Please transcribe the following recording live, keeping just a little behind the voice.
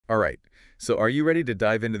All right. So are you ready to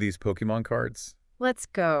dive into these Pokemon cards? Let's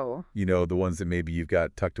go. You know, the ones that maybe you've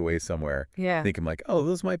got tucked away somewhere. Yeah. Thinking like, oh,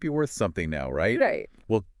 those might be worth something now, right? Right.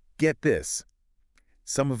 Well, get this.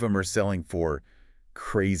 Some of them are selling for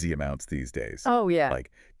crazy amounts these days. Oh, yeah.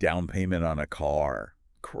 Like down payment on a car.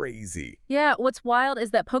 Crazy. Yeah, what's wild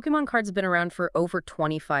is that Pokemon cards have been around for over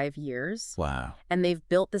 25 years. Wow. And they've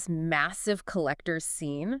built this massive collector's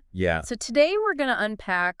scene. Yeah. So today we're going to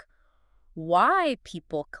unpack why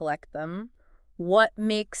people collect them, what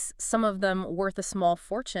makes some of them worth a small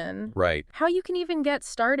fortune, Right. how you can even get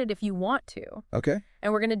started if you want to. Okay.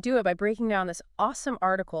 And we're going to do it by breaking down this awesome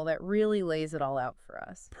article that really lays it all out for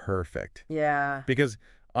us. Perfect. Yeah. Because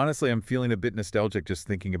honestly, I'm feeling a bit nostalgic just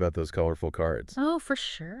thinking about those colorful cards. Oh, for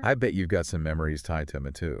sure. I bet you've got some memories tied to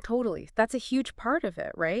them too. Totally. That's a huge part of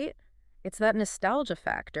it, right? It's that nostalgia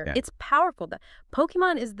factor. Yeah. It's powerful.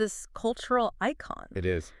 Pokemon is this cultural icon. It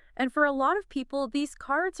is. And for a lot of people, these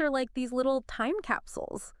cards are like these little time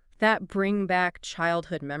capsules that bring back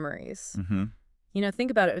childhood memories. Mm-hmm. You know,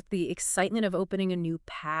 think about it. The excitement of opening a new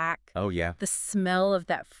pack. Oh, yeah. The smell of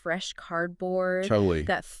that fresh cardboard. Totally.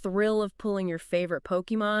 That thrill of pulling your favorite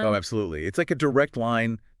Pokemon. Oh, absolutely. It's like a direct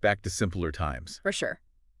line back to simpler times. For sure.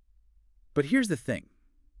 But here's the thing.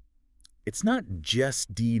 It's not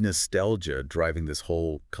just de-nostalgia driving this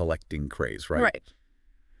whole collecting craze, right? Right.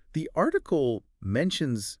 The article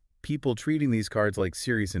mentions people treating these cards like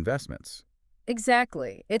serious investments.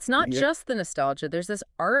 Exactly. It's not Yeah. just the nostalgia. There's this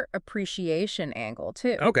art appreciation angle,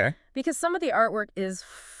 too. Okay. Because some of the artwork is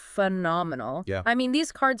phenomenal. Yeah. I mean,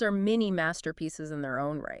 these cards are mini masterpieces in their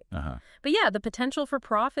own right. Uh-huh. But yeah, the potential for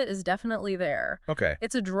profit is definitely there. Okay.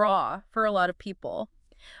 It's a draw for a lot of people.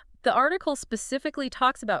 The article specifically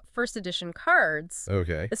talks about first edition cards,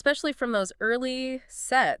 Okay. especially from those early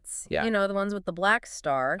sets. Yeah. You know, the ones with the black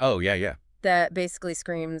star Oh, yeah, yeah. that basically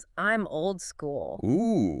screams, I'm old school.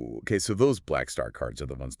 Ooh. Okay, so those Black Star cards are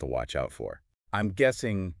the ones to watch out for. I'm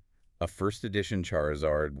guessing a first edition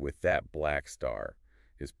Charizard with that Black Star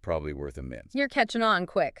is probably worth a mint. You're catching on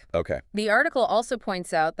quick. Okay. The article also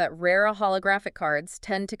points out that rare holographic cards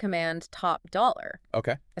tend to command top dollar,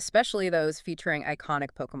 Okay. especially those featuring iconic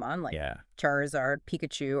Pokemon like Yeah. Charizard,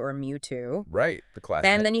 Pikachu, or Mewtwo. Right. The classic.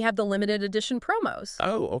 And then you have the limited edition promos,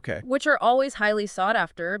 Oh, okay. which are always highly sought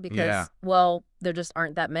after because, Yeah. well, there just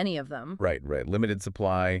aren't that many of them. Right, right. Limited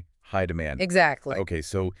supply, high demand. Exactly. Okay,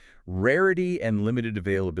 so rarity and limited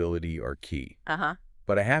availability are key. Uh-huh.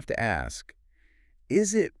 But I have to ask,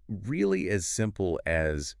 is it really as simple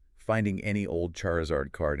as finding any old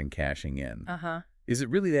Charizard card and cashing in? Uh-huh. Is it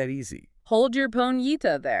really that easy? Hold your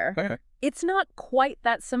ponyta there. Okay. It's not quite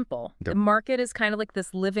that simple. Yep. The market is kind of like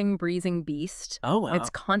this living, breathing beast. Oh, wow. It's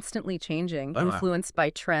constantly changing, Oh, wow. influenced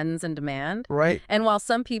by trends and demand. Right. And while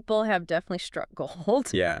some people have definitely struck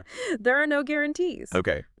gold, Yeah. there are no guarantees.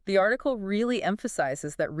 Okay. The article really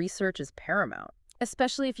emphasizes that research is paramount,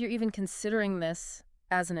 especially if you're even considering this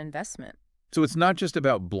as an investment. So it's not just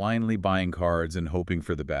about blindly buying cards and hoping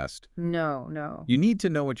for the best. No, no. You need to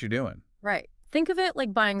know what you're doing. Right. Think of it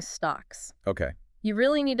like buying stocks. Okay. You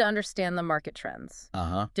really need to understand the market trends,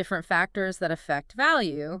 Uh-huh. different factors that affect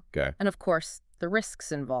value, Okay. and of course, the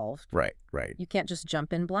risks involved. Right, right. You can't just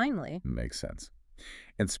jump in blindly. Makes sense.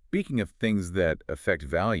 And speaking of things that affect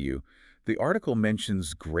value, the article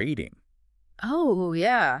mentions grading. Oh,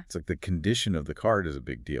 yeah. It's like the condition of the card is a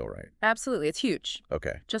big deal, right? Absolutely. It's huge.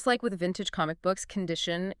 Okay. Just like with vintage comic books,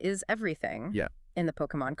 condition is everything. Yeah. In the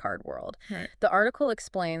Pokemon card world. Right. The article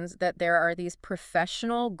explains that there are these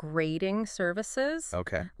professional grading services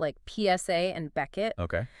Okay. like PSA and Beckett.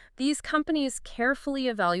 Okay. These companies carefully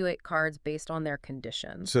evaluate cards based on their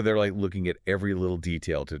condition. So they're like looking at every little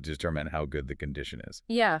detail to determine how good the condition is.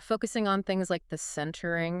 Yeah, focusing on things like the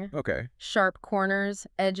centering, Okay. sharp corners,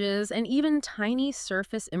 edges, and even tiny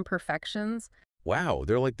surface imperfections. Wow,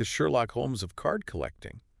 they're like the Sherlock Holmes of card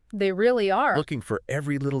collecting, They really are. looking for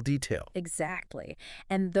every little detail. Exactly.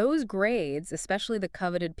 And those grades, especially the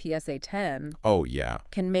coveted PSA 10, Oh, yeah.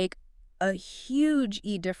 can make a huge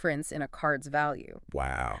difference in a card's value.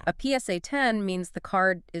 Wow. A PSA 10 means the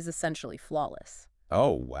card is essentially flawless,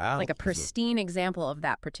 Oh, wow. like a pristine example of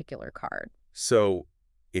that particular card. So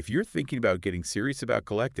if you're thinking about getting serious about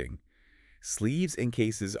collecting, sleeves and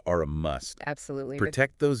cases are a must. Absolutely.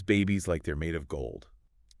 Protect those babies like they're made of gold.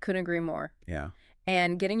 Couldn't agree more. Yeah.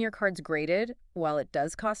 And getting your cards graded, while it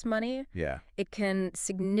does cost money, Yeah. it can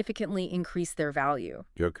significantly increase their value,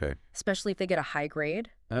 Okay. especially if they get a high grade.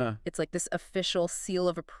 It's like this official seal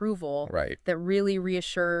of approval Right. that really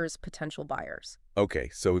reassures potential buyers. Okay,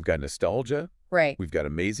 so we've got nostalgia, Right. we've got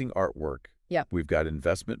amazing artwork, Yep. we've got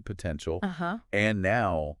investment potential, Uh-huh. and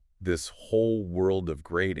now this whole world of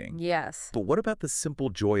grading. Yes. But what about the simple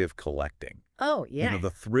joy of collecting? Oh, yeah.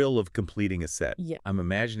 The thrill of completing a set. Yeah. I'm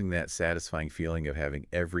imagining that satisfying feeling of having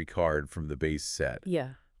every card from the base set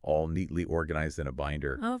Yeah. all neatly organized in a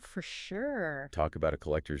binder. Oh, for sure. Talk about a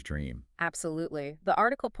collector's dream. Absolutely. The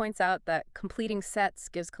article points out that completing sets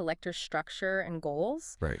gives collectors structure and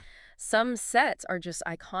goals. Right. Some sets are just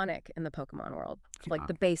iconic in the Pokemon world, like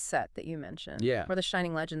the base set that you mentioned. Yeah. Or the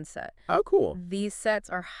Shining Legends set. Oh, cool. These sets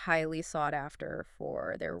are highly sought after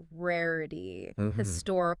for their rarity,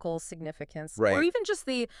 historical significance, or Right. even just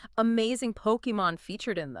the amazing Pokemon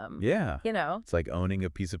featured in them. Yeah. It's like owning a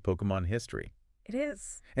piece of Pokemon history. It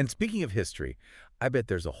is. And speaking of history, I bet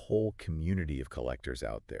there's a whole community of collectors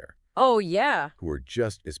out there Oh, yeah. who are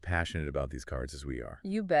just as passionate about these cards as we are.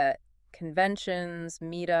 You bet. Conventions,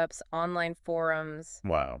 meetups, online forums,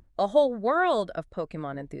 Wow. a whole world of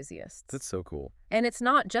Pokemon enthusiasts. That's so cool. And it's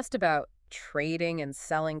not just about trading and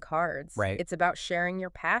selling cards. Right. It's about sharing your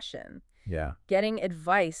passion, Yeah. getting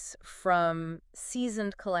advice from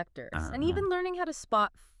seasoned collectors, and even learning how to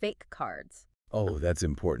spot fake cards. Oh, that's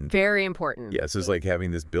important. Very important. Yes, it's like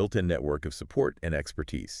having this built-in network of support and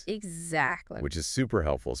expertise, Exactly. which is super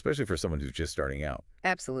helpful, especially for someone who's just starting out.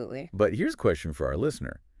 Absolutely. But here's a question for our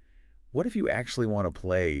listener. What if you actually want to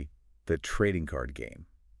play the trading card game,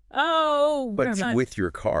 Oh, but with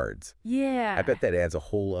your cards? yeah. I bet that adds a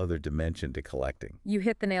whole other dimension to collecting. You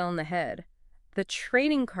hit the nail on the head. The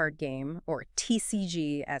trading card game, or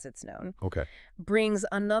TCG as it's known, Okay. brings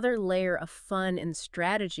another layer of fun and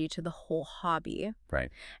strategy to the whole hobby. Right.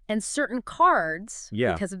 And certain cards,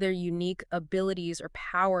 Yeah. because of their unique abilities or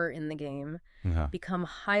power in the game, become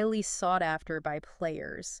highly sought after by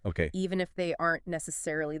players, Okay. even if they aren't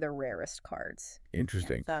necessarily the rarest cards.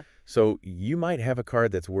 Interesting. Yeah. So you might have a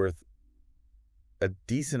card that's worth a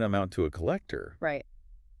decent amount to a collector, Right.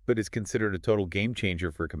 but it's considered a total game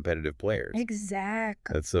changer for competitive players.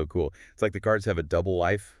 Exactly. That's so cool. It's like the cards have a double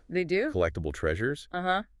life, They do? collectible treasures,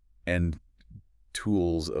 Uh-huh. and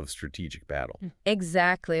tools of strategic battle.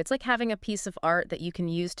 Exactly. It's like having a piece of art that you can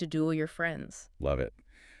use to duel your friends. Love it.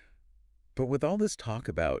 But with all this talk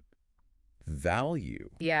about value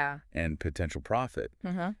Yeah. and potential profit,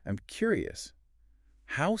 Uh-huh. I'm curious,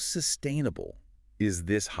 how sustainable is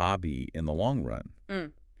this hobby in the long run?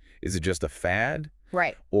 Mm. Is it just a fad?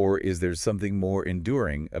 Right. Or is there something more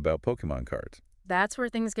enduring about Pokemon cards? That's where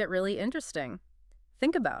things get really interesting.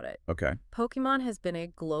 Think about it. Okay. Pokemon has been a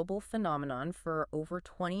global phenomenon for over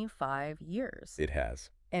 25 years. It has.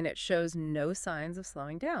 And it shows no signs of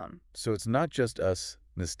slowing down. So it's not just us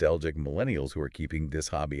nostalgic millennials who are keeping this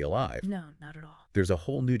hobby alive. No, not at all. There's a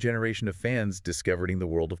whole new generation of fans discovering the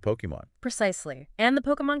world of Pokemon. Precisely. And the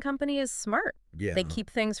Pokemon Company is smart. Yeah. They keep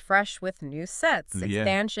things fresh with new sets, Yeah.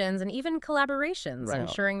 expansions, and even collaborations, Right.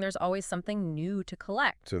 ensuring there's always something new to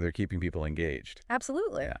collect. So they're keeping people engaged.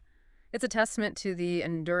 Absolutely. Yeah. It's a testament to the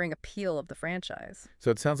enduring appeal of the franchise.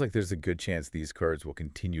 So it sounds like there's a good chance these cards will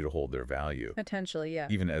continue to hold their value, Potentially, yeah.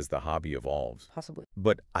 even as the hobby evolves. Possibly.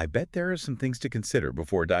 But I bet there are some things to consider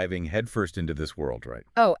before diving headfirst into this world, right?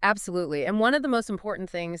 Oh, absolutely. And one of the most important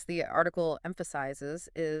things the article emphasizes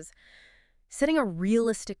is setting a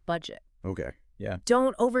realistic budget. Okay. Yeah.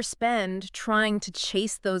 Don't overspend trying to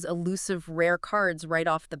chase those elusive rare cards right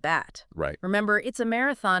off the bat. Right. Remember, it's a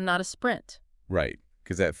marathon, not a sprint. Right.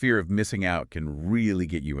 Because that fear of missing out can really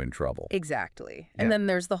get you in trouble. Exactly. Yeah. And then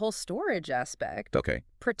there's the whole storage aspect. Okay.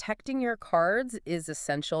 Protecting your cards is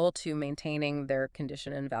essential to maintaining their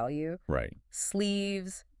condition and value. Right.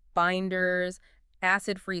 Sleeves, binders,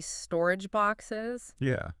 acid-free storage boxes.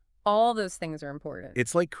 Yeah. All those things are important.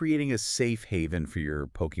 It's like creating a safe haven for your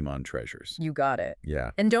Pokemon treasures. You got it.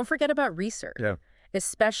 Yeah. And don't forget about research. Yeah.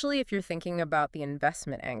 Especially if you're thinking about the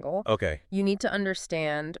investment angle. Okay. You need to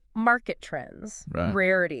understand market trends, Right.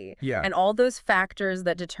 rarity, Yeah. and all those factors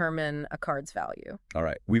that determine a card's value. All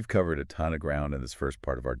right. We've covered a ton of ground in this first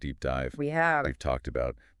part of our deep dive. We have. We've talked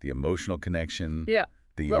about the emotional connection, Yeah.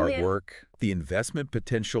 the Well, yeah. artwork, the investment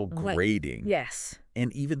potential, Right. grading, Yes.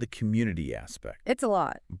 and even the community aspect. It's a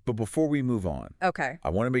lot. But before we move on, Okay. I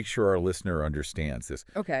want to make sure our listener understands this.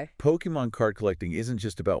 Okay. Pokemon card collecting isn't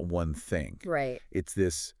just about one thing. Right. It's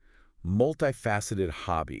this multifaceted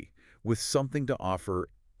hobby with something to offer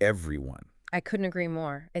everyone. I couldn't agree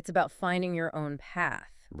more. It's about finding your own path.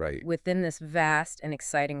 Right. Within this vast and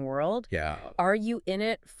exciting world. Yeah. Are you in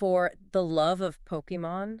it for the love of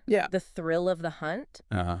Pokemon? Yeah. The thrill of the hunt?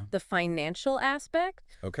 Uh-huh. The financial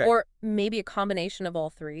aspect? Okay. Or maybe a combination of all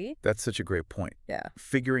three? That's such a great point. Yeah.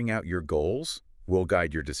 Figuring out your goals will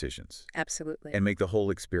guide your decisions Absolutely. and make the whole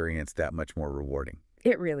experience that much more rewarding.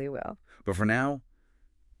 It really will. But for now,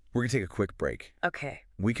 we're going to take a quick break. Okay.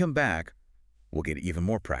 When we come back, We'll get even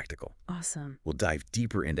more practical. Awesome. We'll dive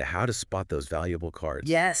deeper into how to spot those valuable cards.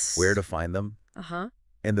 Yes. Where to find them. Uh-huh.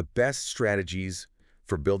 And the best strategies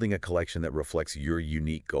for building a collection that reflects your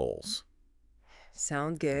unique goals.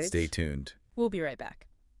 Sound good. Stay tuned. We'll be right back.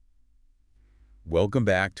 Welcome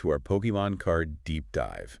back to our Pokemon card deep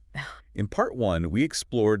dive. In part 1, we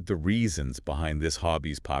explored the reasons behind this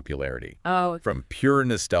hobby's popularity. Oh. From pure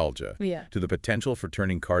nostalgia Yeah. to the potential for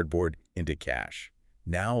turning cardboard into cash.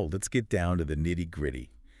 Now, let's get down to the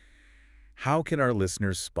nitty-gritty. How can our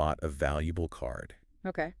listeners spot a valuable card?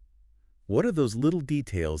 Okay. What are those little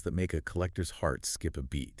details that make a collector's heart skip a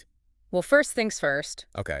beat? Well, first things first.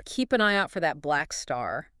 Okay. Keep an eye out for that black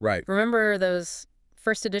star. Right. Remember those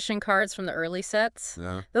first edition cards from the early sets?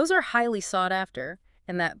 Those are highly sought after,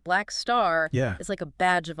 and that black star is like a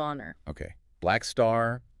badge of honor. Okay. Black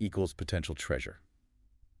star equals potential treasure.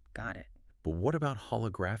 Got it. But what about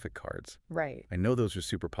holographic cards? Right. I know those are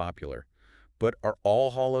super popular, but are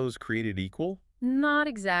all holos created equal? Not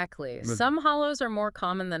exactly. Some holos are more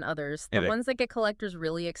common than others. The ones that get collectors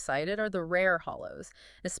really excited are the rare holos,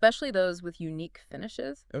 especially those with unique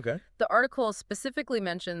finishes. Okay. The article specifically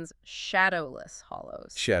mentions shadowless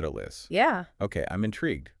holos. Shadowless. Yeah. Okay, I'm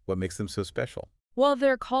intrigued. What makes them so special? Well,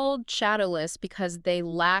 they're called shadowless because they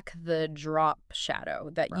lack the drop shadow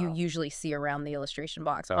that you usually see around the illustration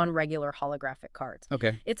box on regular holographic cards.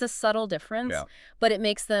 Okay. It's a subtle difference, but it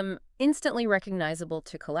makes them instantly recognizable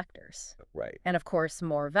to collectors. Right. And, of course,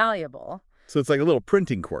 more valuable. So it's like a little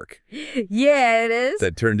printing quirk. Yeah, it is.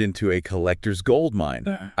 That turned into a collector's gold mine.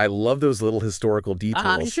 I love those little historical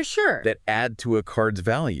details Sure. that add to a card's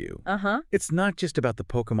value. It's not just about the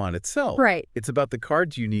Pokemon itself. Right. It's about the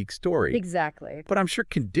card's unique story. Exactly. But I'm sure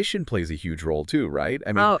condition plays a huge role too, right?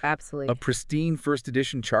 I mean, oh, absolutely. a pristine first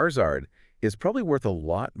edition Charizard is probably worth a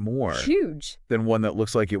lot more Huge. than one that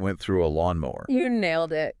looks like it went through a lawnmower. You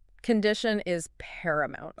nailed it. Condition is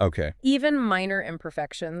paramount. Okay. Even minor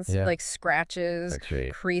imperfections like scratches,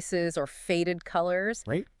 creases, or faded colors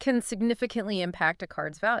can significantly impact a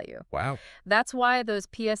card's value. Wow. That's why those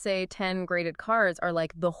PSA 10 graded cards are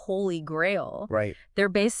like the holy grail. Right. They're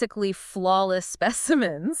basically flawless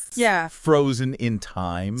specimens. Yeah. Frozen in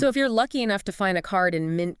time. So if you're lucky enough to find a card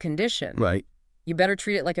in mint condition, you better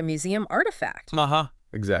treat it like a museum artifact.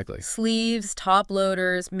 Exactly. Sleeves, top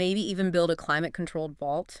loaders, maybe even build a climate-controlled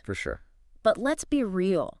vault. For sure. But let's be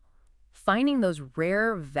real. Finding those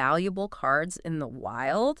rare, valuable cards in the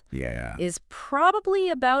wild is probably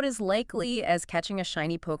about as likely as catching a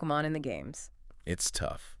shiny Pokemon in the games. It's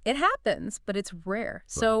tough. It happens, but it's rare.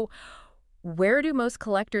 So where do most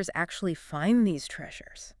collectors actually find these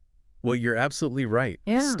treasures? Well, you're absolutely right.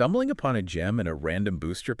 Stumbling upon a gem in a random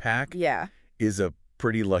booster pack is a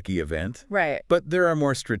pretty lucky event. Right. But there are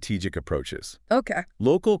more strategic approaches. Okay.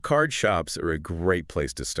 Local card shops are a great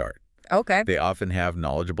place to start. Okay. They often have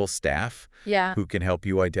knowledgeable staff who can help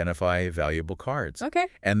you identify valuable cards. Okay.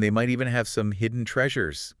 And they might even have some hidden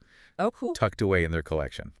treasures tucked away in their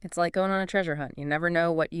collection. It's like going on a treasure hunt. You never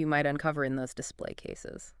know what you might uncover in those display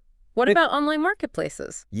cases. What about online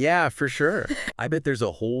marketplaces? Yeah, for sure. I bet there's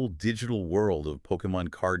a whole digital world of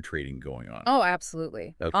Pokemon card trading going on. Oh,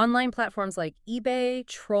 absolutely. Online platforms like eBay,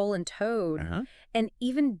 Troll and Toad, and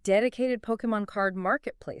even dedicated Pokemon card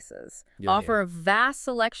marketplaces offer a vast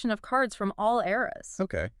selection of cards from all eras.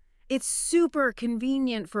 Okay. It's super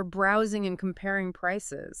convenient for browsing and comparing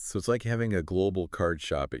prices. So it's like having a global card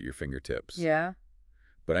shop at your fingertips. Yeah.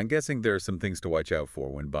 But I'm guessing there are some things to watch out for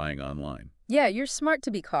when buying online. Yeah, you're smart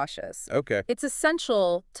to be cautious. Okay. It's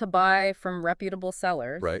essential to buy from reputable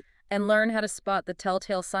sellers and learn how to spot the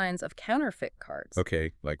telltale signs of counterfeit cards.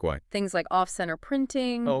 Okay, like what? Things like off-center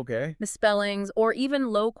printing, Okay. misspellings, or even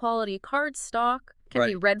low-quality card stock can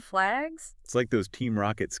be red flags. It's like those Team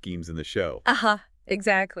Rocket schemes in the show.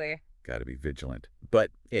 Exactly. Got to be vigilant.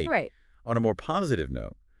 But, hey, on a more positive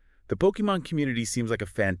note, the Pokemon community seems like a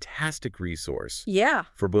fantastic resource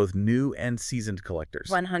for both new and seasoned collectors.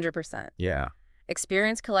 100%. Yeah.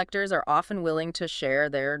 Experienced collectors are often willing to share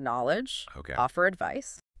their knowledge, offer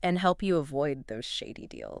advice, and help you avoid those shady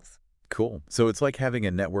deals. Cool. So it's like having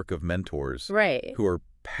a network of mentors who are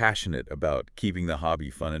passionate about keeping the hobby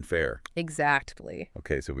fun and fair. Exactly.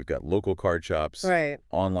 Okay, so we've got local card shops,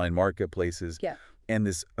 online marketplaces, and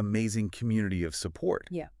this amazing community of support.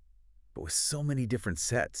 But with so many different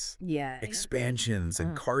sets, expansions,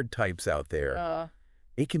 and card types out there,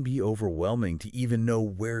 it can be overwhelming to even know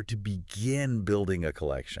where to begin building a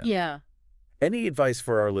collection. Any advice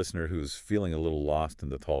for our listener who's feeling a little lost in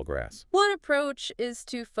the tall grass? One approach is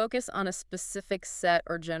to focus on a specific set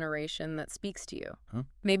or generation that speaks to you.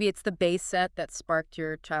 Maybe it's the base set that sparked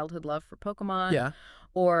your childhood love for Pokemon.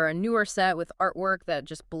 or a newer set with artwork that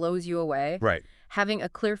just blows you away. Right. Having a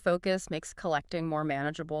clear focus makes collecting more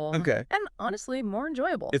manageable. Okay. And honestly, more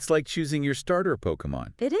enjoyable. It's like choosing your starter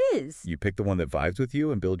Pokemon. It is. You pick the one that vibes with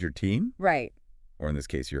you and build your team. Right. Or in this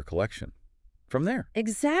case, your collection. From there.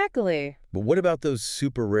 Exactly. But what about those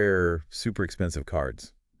super rare, super expensive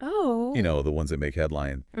cards? Oh. You know, the ones that make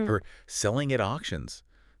headline. Or selling at auctions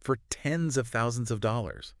for tens of thousands of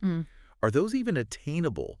dollars. Are those even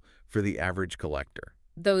attainable for the average collector?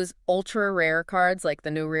 Those ultra rare cards like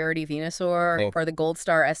the new Rarity Venusaur or the Gold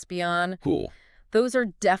Star Espeon. Cool. Those are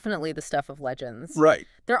definitely the stuff of legends. Right.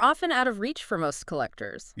 They're often out of reach for most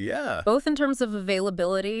collectors. Yeah. Both in terms of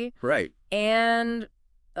availability. Right. And,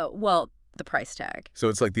 well, the price tag. So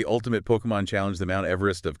it's like the ultimate Pokemon challenge, the Mount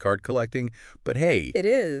Everest of card collecting. But hey. It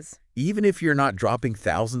is. Even if you're not dropping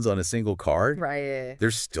thousands on a single card, right,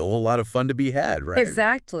 there's still a lot of fun to be had, right?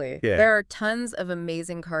 Exactly. Yeah. There are tons of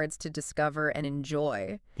amazing cards to discover and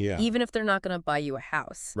enjoy, even if they're not going to buy you a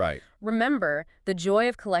house. Right. Remember, the joy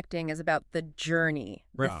of collecting is about the journey,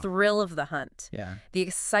 the thrill of the hunt, the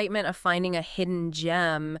excitement of finding a hidden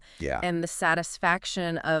gem, and the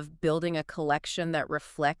satisfaction of building a collection that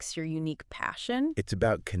reflects your unique passion. It's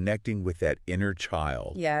about connecting with that inner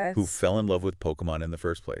child who fell in love with Pokemon in the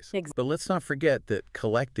first place. But let's not forget that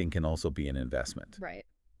collecting can also be an investment. Right.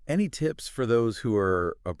 Any tips for those who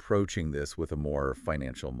are approaching this with a more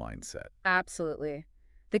financial mindset? Absolutely.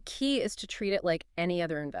 The key is to treat it like any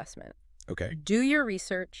other investment. Okay. Do your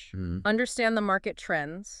research, understand the market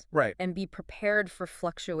trends, and be prepared for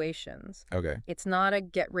fluctuations. Okay. It's not a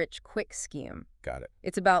get-rich-quick scheme. Got it.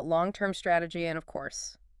 It's about long-term strategy and, of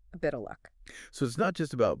course, a bit of luck. So it's not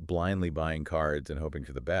just about blindly buying cards and hoping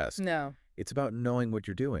for the best. No. It's about knowing what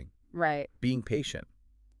you're doing. Right. Being patient.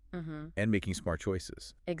 And making smart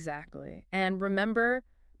choices. Exactly. And remember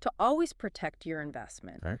to always protect your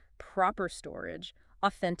investment. Right. Proper storage,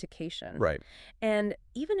 authentication. Right. And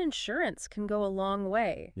even insurance can go a long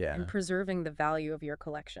way in preserving the value of your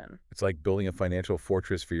collection. It's like building a financial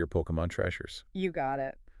fortress for your Pokemon treasures. You got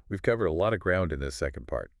it. We've covered a lot of ground in this second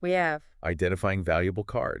part. We have. Identifying valuable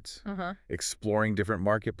cards, exploring different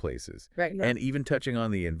marketplaces, and even touching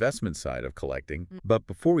on the investment side of collecting. But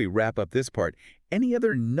before we wrap up this part, any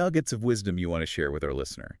other nuggets of wisdom you want to share with our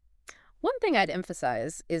listener? One thing I'd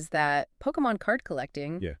emphasize is that Pokemon card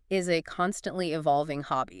collecting is a constantly evolving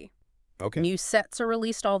hobby. Okay. New sets are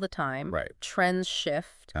released all the time. Right. Trends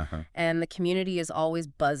shift. And the community is always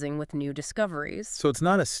buzzing with new discoveries. So it's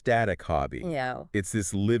not a static hobby. Yeah. It's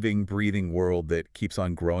this living, breathing world that keeps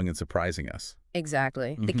on growing and surprising us.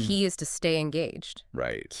 Exactly. The key is to stay engaged.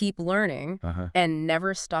 Right. Keep learning and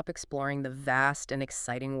never stop exploring the vast and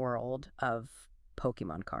exciting world of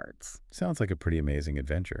Pokemon cards. Sounds like a pretty amazing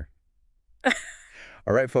adventure.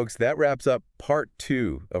 All right, folks, that wraps up part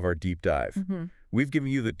 2 of our deep dive. We've given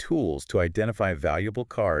you the tools to identify valuable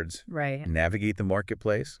cards, navigate the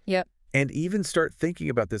marketplace, and even start thinking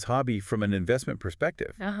about this hobby from an investment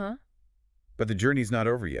perspective. But the journey's not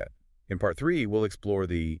over yet. In part 3, we'll explore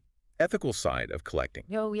the ethical side of collecting.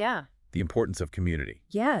 Oh, yeah. The importance of community.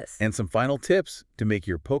 Yes. And some final tips to make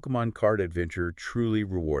your Pokemon card adventure truly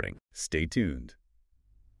rewarding. Stay tuned.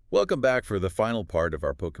 Welcome back for the final part of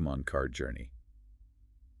our Pokemon card journey.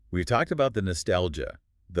 We've talked about the nostalgia,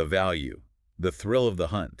 the value, the thrill of the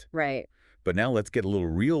hunt. Right. But now let's get a little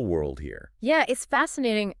real world here. Yeah, it's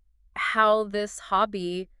fascinating how this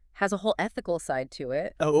hobby has a whole ethical side to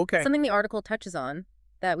it. Oh, okay. Something the article touches on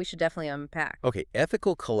that we should definitely unpack. Okay,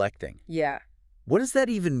 ethical collecting. Yeah. What does that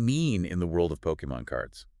even mean in the world of Pokemon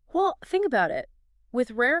cards? Well, think about it.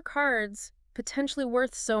 With rare cards potentially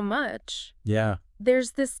worth so much,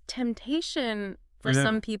 there's this temptation for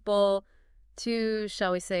some people to,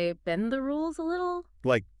 shall we say, bend the rules a little?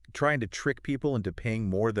 Like trying to trick people into paying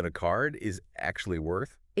more than a card is actually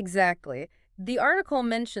worth? Exactly. The article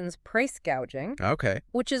mentions price gouging,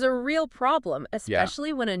 which is a real problem,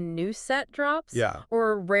 especially when a new set drops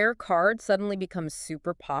or a rare card suddenly becomes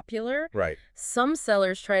super popular. Right. Some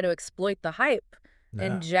sellers try to exploit the hype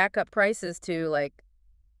and jack up prices to, like,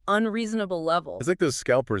 unreasonable levels. It's like those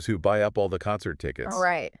scalpers who buy up all the concert tickets.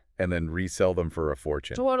 Right. And then resell them for a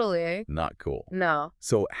fortune. Totally. Not cool. No.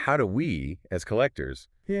 So how do we, as collectors,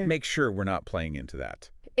 make sure we're not playing into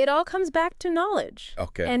that? It all comes back to knowledge.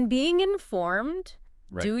 Okay. And being informed,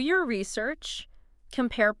 do your research,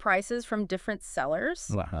 compare prices from different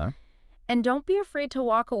sellers, and don't be afraid to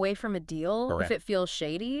walk away from a deal if it feels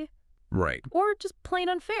shady. Right. Or just plain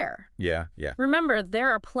unfair. Yeah. Remember,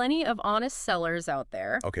 there are plenty of honest sellers out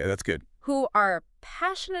there. Okay, that's good. Who are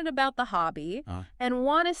passionate about the hobby and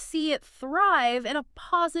want to see it thrive in a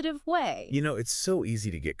positive way. You know, it's so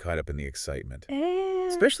easy to get caught up in the excitement,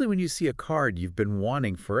 especially when you see a card you've been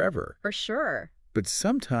wanting forever. For sure. But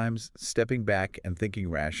sometimes stepping back and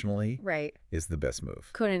thinking rationally is the best move.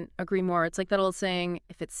 Couldn't agree more. It's like that old saying,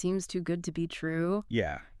 if it seems too good to be true,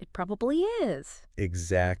 it probably is.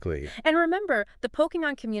 Exactly. And remember, the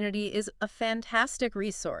Pokemon community is a fantastic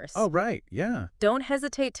resource. Oh, right. Yeah. Don't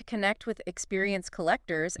hesitate to connect with experienced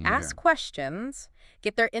collectors, ask questions,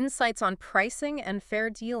 get their insights on pricing and fair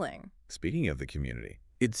dealing. Speaking of the community,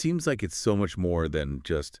 it seems like it's so much more than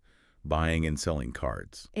just buying and selling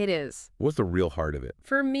cards. It is. What's the real heart of it?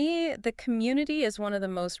 For me, the community is one of the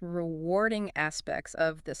most rewarding aspects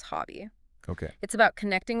of this hobby. Okay. It's about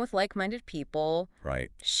connecting with like-minded people,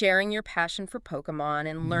 sharing your passion for Pokemon,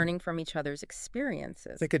 and learning from each other's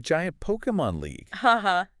experiences. It's like a giant Pokemon league.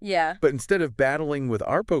 Haha, yeah. But instead of battling with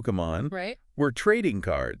our Pokemon, we're trading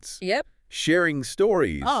cards. Yep. Sharing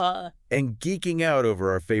stories, and geeking out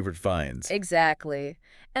over our favorite finds. Exactly.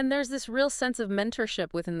 And there's this real sense of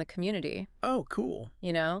mentorship within the community. Oh, cool.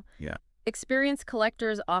 You know? Yeah. Experienced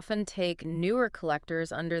collectors often take newer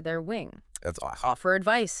collectors under their wing. That's awesome. Offer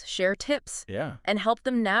advice, share tips, and help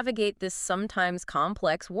them navigate this sometimes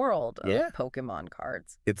complex world of Pokemon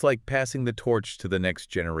cards. It's like passing the torch to the next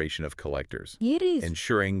generation of collectors. It is.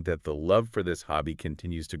 Ensuring that the love for this hobby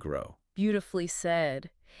continues to grow. Beautifully said.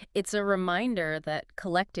 It's a reminder that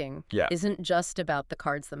collecting isn't just about the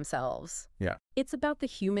cards themselves. Yeah. It's about the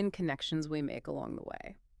human connections we make along the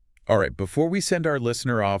way. All right, before we send our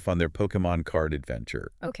listener off on their Pokemon card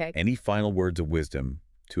adventure, any final words of wisdom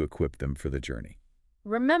to equip them for the journey?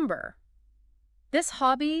 Remember, this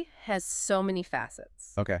hobby has so many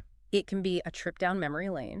facets. Okay. It can be a trip down memory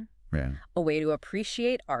lane, a way to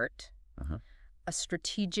appreciate art, a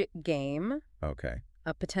strategic game,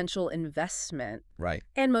 a potential investment,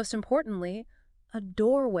 and most importantly, a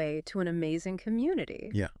doorway to an amazing community.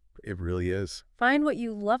 Yeah, it really is. Find what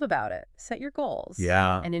you love about it, set your goals,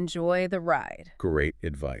 and enjoy the ride. Great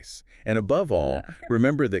advice. And above all,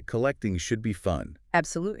 remember that collecting should be fun.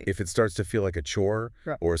 Absolutely. If it starts to feel like a chore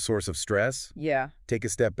or a source of stress, take a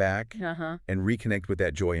step back and reconnect with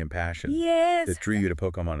that joy and passion that drew you to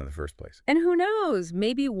Pokemon in the first place. And who knows,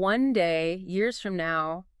 maybe one day, years from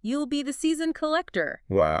now, you'll be the seasoned collector.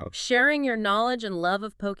 Wow. Sharing your knowledge and love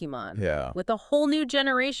of Pokemon with a whole new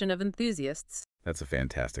generation of enthusiasts. That's a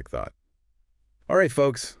fantastic thought. All right,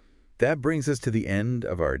 folks, that brings us to the end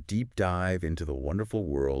of our deep dive into the wonderful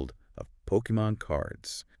world of Pokemon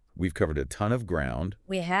cards. We've covered a ton of ground.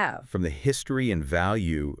 We have. From the history and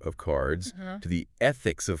value of cards to the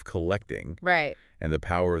ethics of collecting and the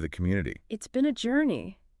power of the community. It's been a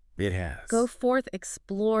journey. It has. Go forth,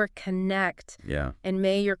 explore, connect. And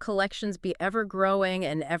may your collections be ever growing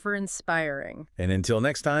and ever inspiring. And until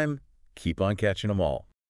next time, keep on catching them all.